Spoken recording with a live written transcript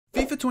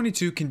FIFA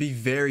 22 can be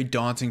very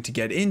daunting to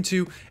get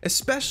into,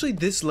 especially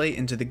this late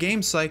into the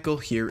game cycle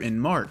here in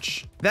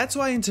March. That's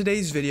why in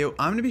today's video,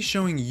 I'm going to be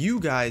showing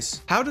you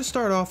guys how to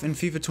start off in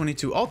FIFA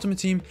 22 Ultimate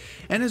Team,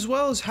 and as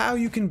well as how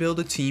you can build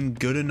a team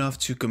good enough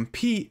to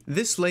compete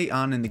this late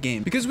on in the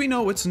game. Because we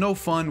know it's no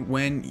fun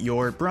when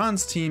your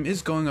bronze team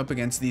is going up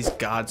against these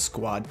God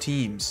Squad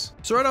teams.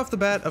 So right off the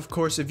bat, of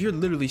course, if you're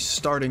literally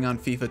starting on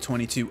FIFA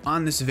 22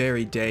 on this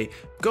very day,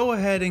 go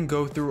ahead and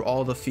go through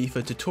all the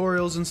FIFA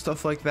tutorials and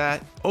stuff like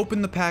that,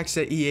 open the packs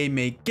that EA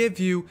may give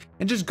you,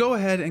 and just go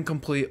ahead and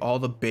complete all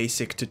the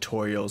basic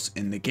tutorials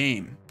in the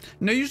game.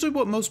 Now usually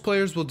what most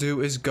players will do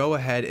is go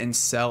ahead and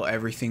sell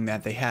everything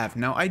that they have.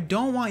 Now I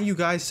don't want you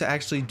guys to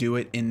actually do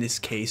it in this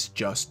case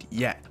just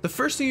yet. The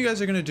first thing you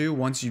guys are going to do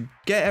once you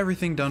get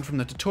everything done from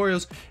the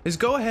tutorials is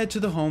go ahead to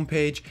the home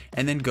page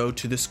and then go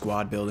to the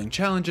squad building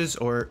challenges,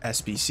 or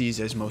SBCs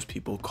as most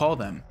people call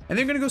them. And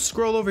they're going to go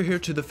scroll over here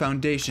to the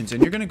foundations,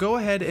 and you're going to go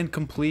ahead and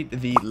complete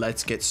the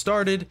let's get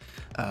started,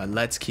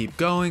 let's keep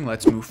going,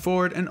 let's move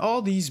forward, and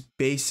all these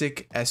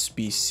basic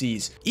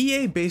SBCs.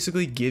 EA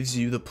basically gives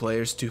you the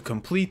players to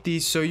complete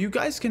these, so you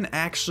guys can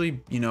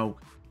actually,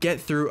 get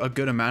through a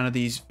good amount of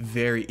these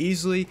very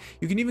easily.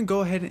 You can even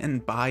go ahead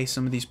and buy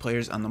some of these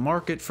players on the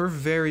market for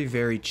very,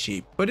 very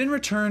cheap. But in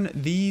return,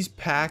 these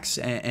packs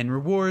and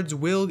rewards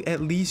will at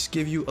least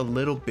give you a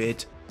little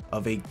bit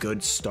of a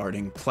good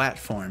starting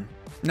platform.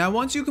 Now,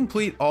 once you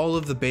complete all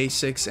of the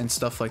basics and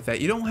stuff like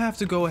that, you don't have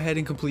to go ahead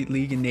and complete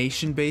League and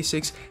Nation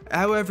basics.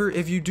 However,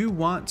 if you do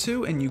want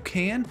to and you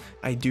can,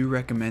 I do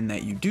recommend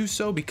that you do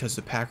so because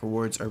the pack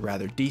rewards are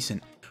rather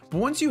decent. But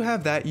once you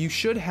have that, you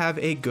should have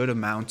a good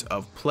amount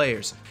of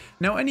players.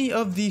 Now, any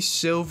of these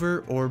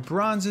silver or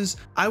bronzes,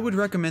 I would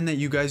recommend that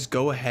you guys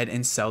go ahead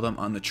and sell them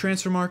on the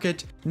transfer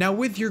market. Now,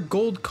 with your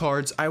gold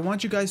cards, I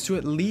want you guys to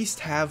at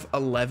least have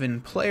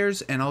 11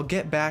 players, and I'll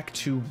get back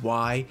to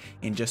why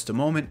in just a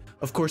moment.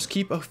 Of course,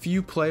 keep a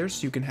few players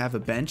so you can have a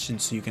bench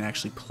and so you can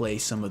actually play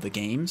some of the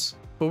games.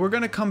 But we're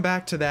going to come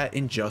back to that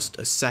in just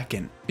a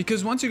second.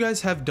 Because once you guys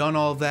have done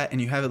all of that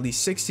and you have at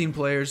least 16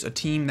 players, a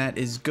team that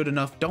is good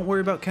enough, don't worry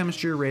about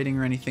chemistry or rating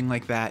or anything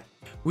like that,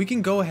 we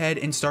can go ahead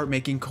and start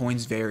making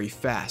coins very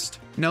fast.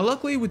 Now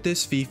luckily with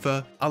this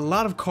FIFA, a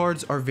lot of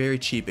cards are very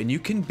cheap and you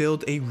can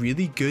build a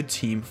really good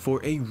team for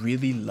a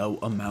really low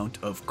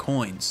amount of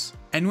coins.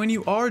 And when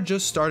you are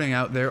just starting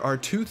out, there are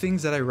two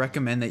things that I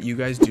recommend that you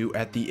guys do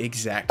at the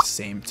exact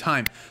same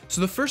time.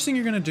 So the first thing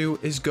you're going to do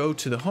is go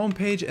to the home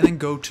page and then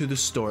go to the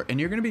store, and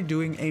you're going to be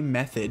doing a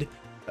method,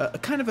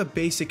 kind of a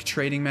basic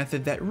trading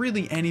method that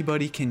really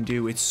anybody can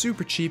do. It's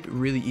super cheap,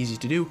 really easy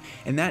to do,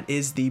 and that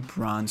is the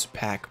bronze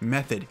pack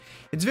method.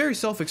 It's very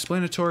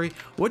self-explanatory.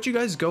 What you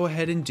guys go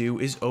ahead and do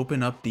is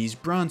open up these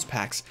bronze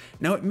packs.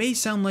 Now it may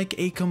sound like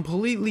a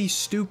completely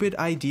stupid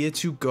idea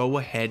to go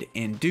ahead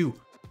and do,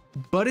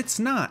 but it's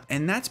not,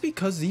 and that's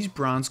because these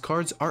bronze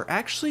cards are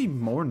actually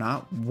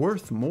not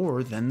worth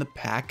more than the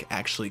pack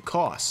actually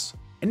costs.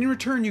 And in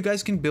return, you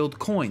guys can build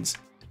coins.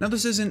 Now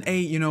this isn't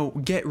a,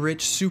 get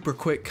rich super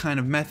quick kind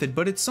of method,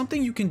 but it's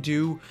something you can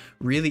do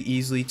really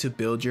easily to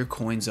build your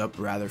coins up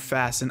rather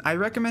fast. And I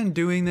recommend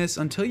doing this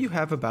until you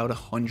have about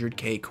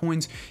 100k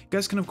coins. You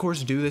guys can of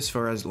course do this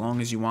for as long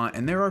as you want.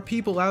 And there are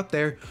people out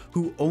there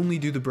who only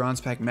do the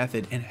bronze pack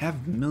method and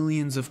have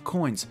millions of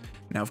coins.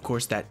 Now of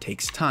course that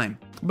takes time.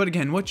 But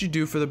again, what you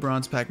do for the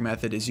bronze pack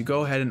method is you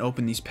go ahead and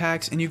open these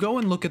packs and you go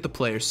and look at the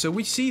players. So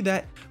we see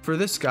that for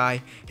this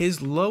guy,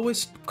 his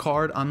lowest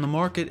card on the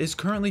market is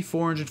currently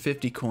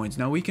 450 coins.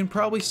 Now we can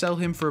probably sell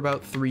him for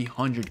about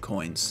 300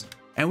 coins.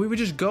 And we would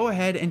just go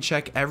ahead and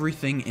check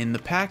everything in the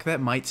pack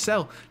that might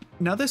sell.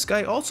 Now this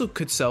guy also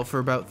could sell for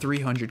about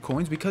 300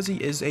 coins because he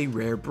is a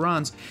rare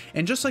bronze,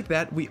 and just like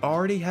that we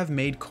already have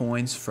made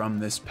coins from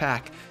this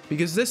pack,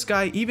 because this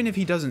guy, even if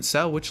he doesn't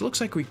sell, which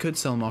looks like we could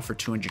sell him off for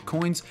 200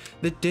 coins,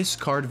 the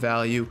discard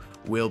value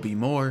will be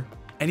more.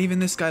 And even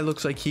this guy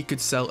looks like he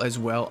could sell as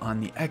well on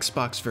the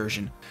Xbox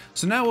version.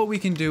 So now what we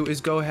can do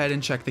is go ahead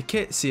and check the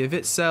kit, see if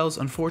it sells.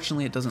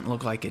 Unfortunately it doesn't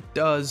look like it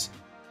does,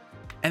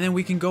 and then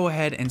we can go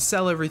ahead and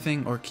sell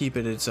everything or keep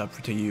it. It's up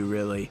to you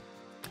really.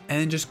 And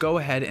then just go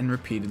ahead and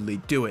repeatedly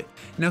do it.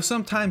 Now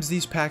sometimes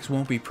these packs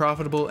won't be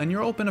profitable and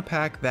you'll open a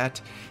pack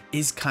that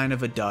is kind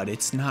of a dud.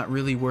 It's not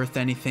really worth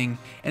anything,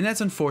 and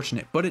that's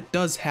unfortunate, but it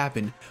does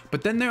happen.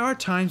 But then there are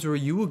times where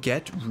you will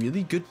get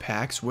really good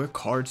packs where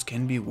cards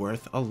can be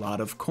worth a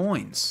lot of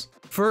coins.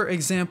 For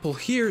example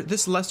here,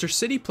 this Leicester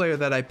City player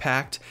that I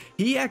packed,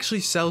 he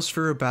actually sells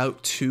for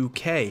about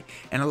 2k,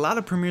 and a lot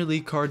of Premier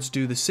League cards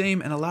do the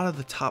same, and a lot of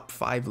the top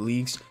 5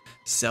 leagues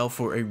sell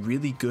for a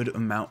really good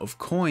amount of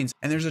coins,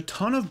 and there's a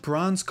ton of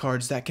bronze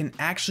cards that can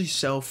actually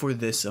sell for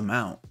this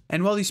amount.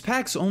 And while these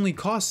packs only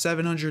cost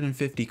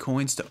 750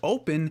 coins to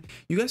open,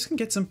 you guys can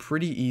get some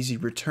pretty easy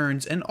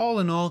returns, and all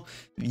in all,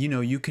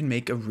 you can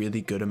make a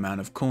really good amount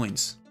of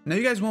coins. Now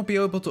you guys won't be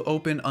able to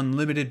open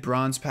unlimited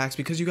bronze packs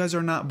because you guys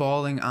are not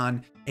balling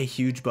on a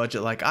huge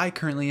budget like I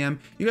currently am,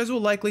 you guys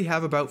will likely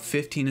have about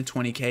 15 to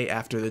 20k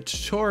after the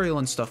tutorial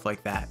and stuff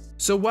like that.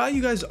 So while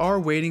you guys are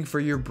waiting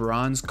for your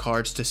bronze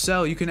cards to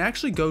sell, you can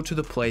actually go to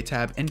the play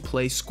tab and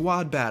play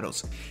squad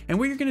battles. And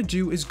what you're going to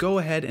do is go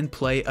ahead and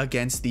play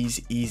against these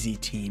easy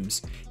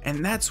teams.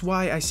 And that's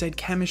why I said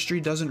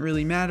chemistry doesn't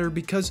really matter,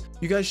 because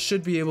you guys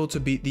should be able to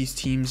beat these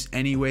teams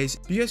anyways.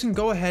 You guys can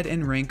go ahead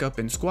and rank up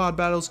in squad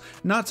battles.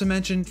 Not to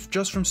mention,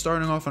 just from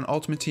starting off on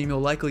Ultimate Team, you'll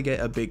likely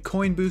get a big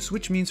coin boost,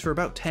 which means for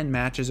about 10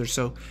 matches or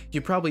so, you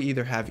probably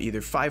either have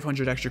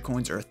 500 extra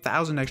coins or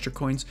 1,000 extra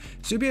coins.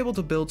 So you'll be able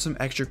to build some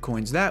extra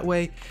coins that way.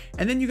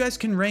 And then you guys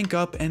can rank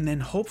up and then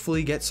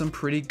hopefully get some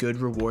pretty good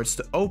rewards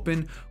to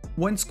open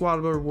when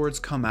squad rewards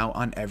come out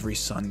on every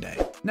Sunday.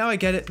 Now I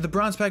get it, the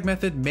bronze pack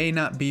method may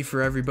not be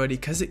for everybody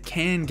because it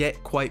can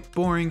get quite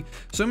boring.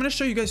 So I'm going to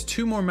show you guys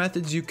 2 more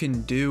methods you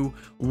can do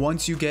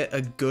once you get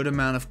a good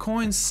amount of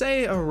coins,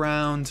 say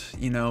around,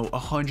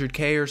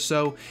 100k or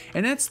so.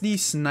 And that's the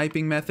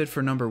sniping method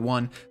for number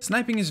 1.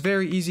 Sniping is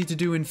very easy to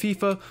do in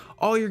FIFA.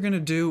 All you're going to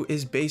do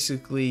is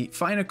basically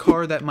find a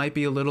card that might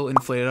be a little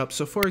inflated up.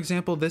 So for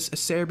example, this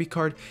Acerbi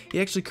card, he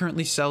actually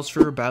currently sells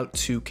for about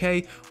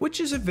 2k, which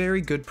is a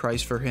very good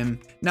price for him.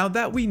 Now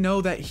that we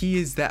know that he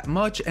is that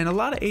much, and a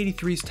lot of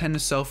 83s tend to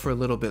sell for a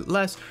little bit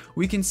less,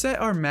 we can set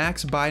our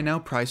max buy now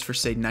price for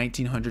say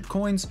 1900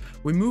 coins.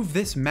 We move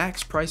this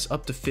max price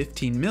up to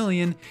 15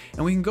 million,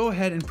 and we can go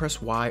ahead and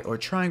press Y or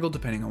triangle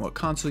depending on what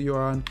console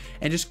you're on,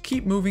 and just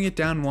keep moving it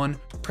down 1,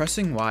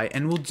 pressing Y,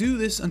 and we'll do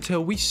this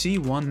until we see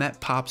one that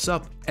pops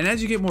up. And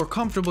as you get more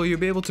comfortable, you'll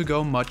be able to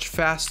go much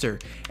faster.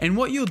 And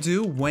what you'll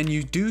do when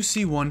you do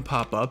see one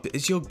pop up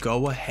is you'll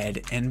go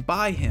ahead and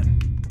buy him.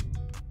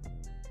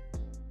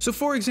 So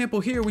for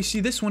example, here we see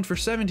this one for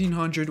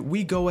 1700,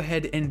 we go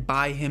ahead and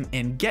buy him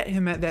and get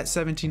him at that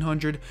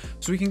 1700.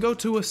 So we can go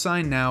to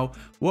assign now.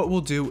 What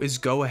we'll do is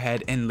go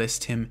ahead and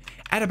list him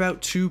at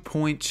about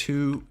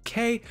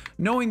 2.2k,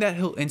 knowing that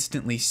he'll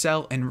instantly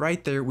sell, and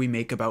right there we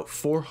make about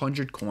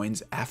 400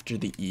 coins after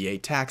the EA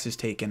tax is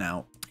taken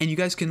out. And you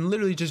guys can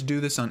literally just do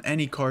this on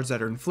any cards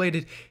that are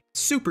inflated.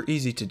 Super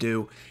easy to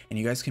do, and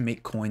you guys can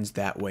make coins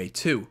that way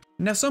too.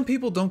 Now some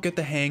people don't get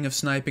the hang of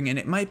sniping, and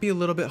it might be a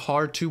little bit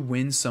hard to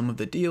win some of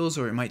the deals,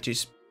 or you might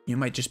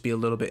just be a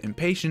little bit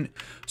impatient.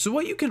 So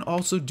what you can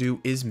also do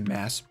is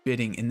mass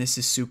bidding, and this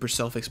is super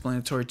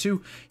self-explanatory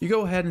too. You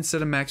go ahead and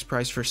set a max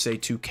price for say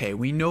 2k.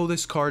 We know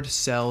this card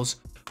sells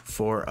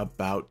for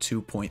about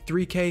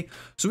 2.3k,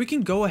 so we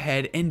can go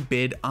ahead and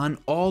bid on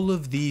all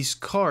of these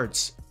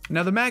cards.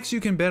 Now the max you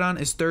can bid on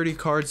is 30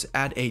 cards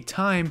at a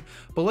time,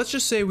 but let's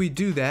just say we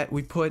do that,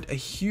 we put a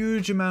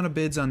huge amount of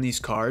bids on these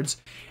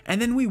cards,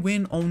 and then we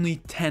win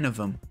only 10 of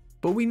them.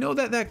 But we know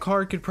that that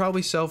card could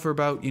probably sell for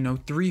about,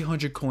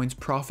 300 coins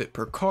profit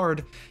per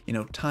card,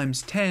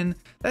 times 10,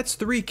 that's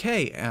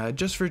 3k,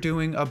 just for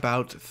doing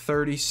about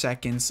 30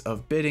 seconds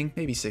of bidding,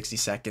 maybe 60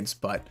 seconds,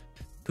 but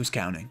who's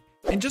counting?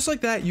 And just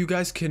like that, you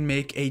guys can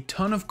make a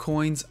ton of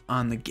coins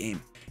on the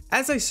game.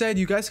 As I said,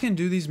 you guys can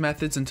do these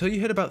methods until you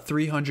hit about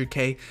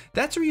 300k.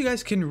 That's where you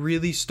guys can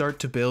really start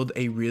to build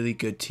a really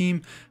good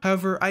team.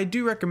 However, I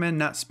do recommend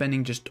not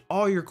spending just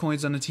all your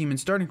coins on a team and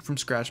starting from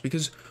scratch,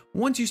 because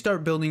once you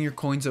start building your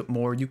coins up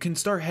more, you can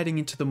start heading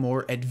into the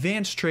more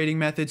advanced trading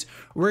methods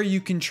where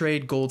you can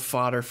trade gold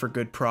fodder for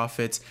good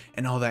profits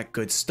and all that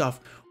good stuff,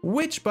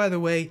 which by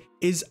the way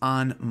is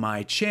on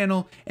my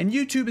channel, and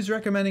YouTube is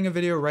recommending a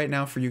video right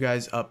now for you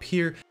guys up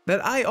here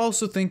that I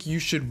also think you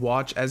should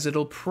watch, as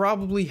it'll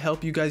probably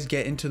help you guys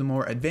get into the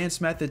more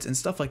advanced methods and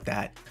stuff like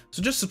that.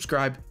 So just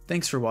subscribe.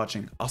 Thanks for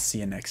watching. I'll see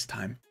you next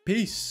time.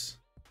 Peace.